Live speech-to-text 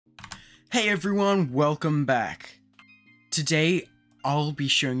Hey everyone, welcome back. Today I'll be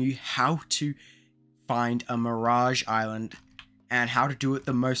showing you how to find a Mirage Island and how to do it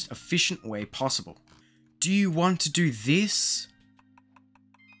the most efficient way possible. Do you want to do this?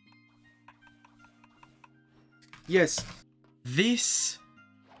 Yes, this.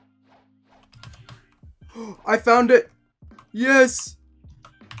 I found it! Yes!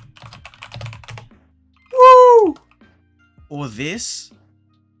 Woo! Or this.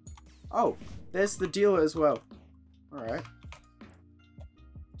 Oh, there's the dealer as well. Alright.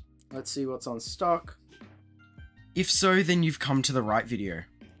 Let's see what's on stock. If so, then you've come to the right video.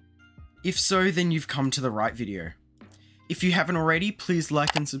 If you haven't already, please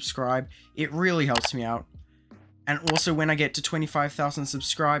like and subscribe. It really helps me out. And also, when I get to 25,000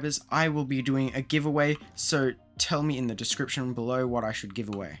 subscribers, I will be doing a giveaway, so tell me in the description below what I should give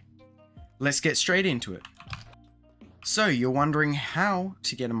away. Let's get straight into it. So, you're wondering how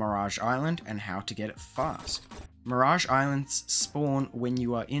to get a Mirage Island and how to get it fast. Mirage Islands spawn when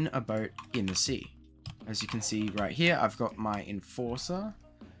you are in a boat in the sea. As you can see right here, I've got my Enforcer.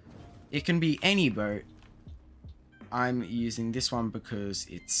 It can be any boat. I'm using this one because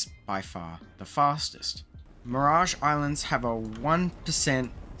it's by far the fastest. Mirage Islands have a 1%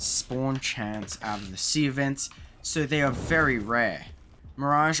 spawn chance out of the sea events, so they are very rare.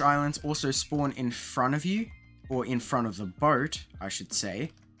 Mirage Islands also spawn in front of you, or in front of the boat, I should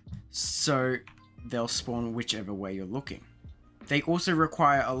say, so they'll spawn whichever way you're looking. They also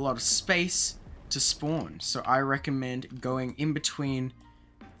require a lot of space to spawn, so I recommend going in between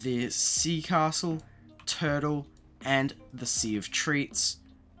the Sea Castle, Turtle, and the Sea of Treats,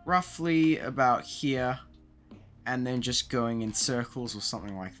 roughly about here, and then just going in circles or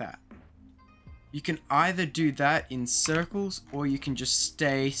something like that. You can either do that in circles, or you can just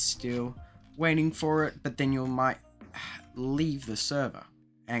stay still waiting for it, but then you might leave the server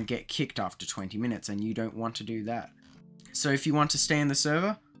and get kicked after 20 minutes, and you don't want to do that. So if you want to stay in the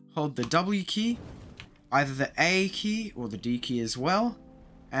server, hold the W key, either the A key or the D key as well,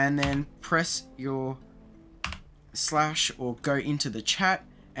 and then press your slash or go into the chat,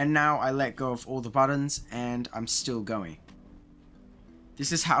 and now I let go of all the buttons and I'm still going.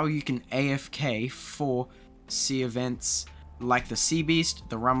 This is how you can AFK for sea events like the Sea Beast,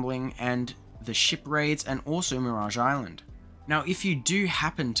 the Rumbling, and the Ship Raids, and also Mirage Island. Now, if you do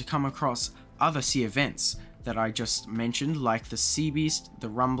happen to come across other sea events that I just mentioned, like the Sea Beast, the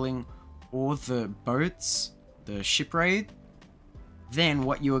Rumbling, or the boats, the Ship Raid, then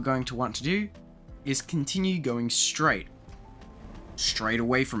what you are going to want to do is continue going straight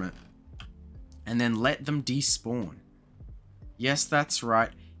away from it, and then let them despawn. Yes, that's right,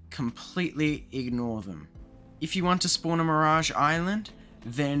 completely ignore them. If you want to spawn a Mirage Island,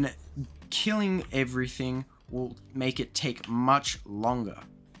 then killing everything will make it take much longer.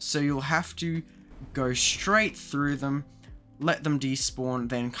 So you'll have to go straight through them, let them despawn,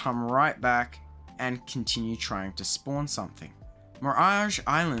 then come right back and continue trying to spawn something. Mirage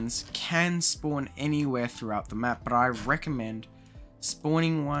Islands can spawn anywhere throughout the map, but I recommend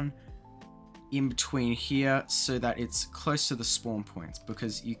spawning one in between here so that it's close to the spawn points,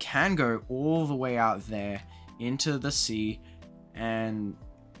 because you can go all the way out there into the sea and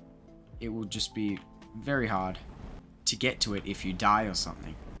it will just be very hard to get to it if you die or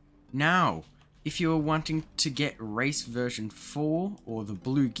something. Now, if you are wanting to get race version 4 or the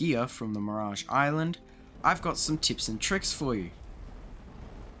blue gear from the Mirage Island, I've got some tips and tricks for you.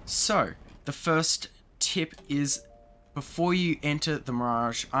 So, the first tip is, before you enter the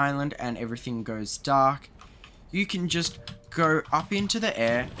Mirage Island and everything goes dark, you can just go up into the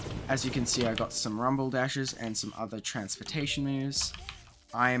air. As you can see, I got some rumble dashes and some other transportation moves.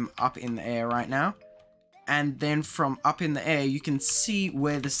 I'm up in the air right now, and then from up in the air you can see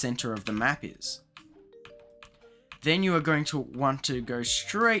where the center of the map is. Then you are going to want to go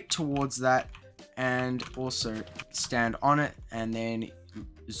straight towards that and also stand on it, and then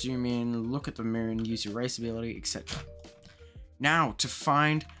zoom in, look at the moon, use your race ability, etc. Now, to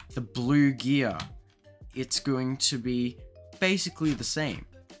find the blue gear, it's going to be basically the same.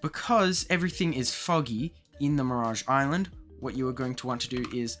 Because everything is foggy in the Mirage Island, what you are going to want to do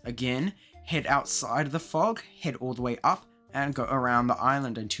is, again, head outside of the fog, head all the way up, and go around the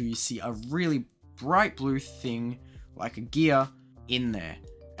island until you see a really bright blue thing, like a gear, in there.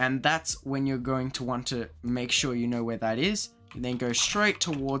 And that's when you're going to want to make sure you know where that is, and then go straight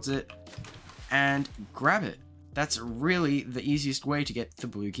towards it and grab it. That's really the easiest way to get the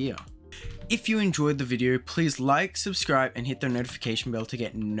blue gear. If you enjoyed the video, please like, subscribe, and hit the notification bell to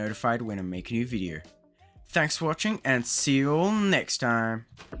get notified when I make a new video. Thanks for watching, and see you all next time.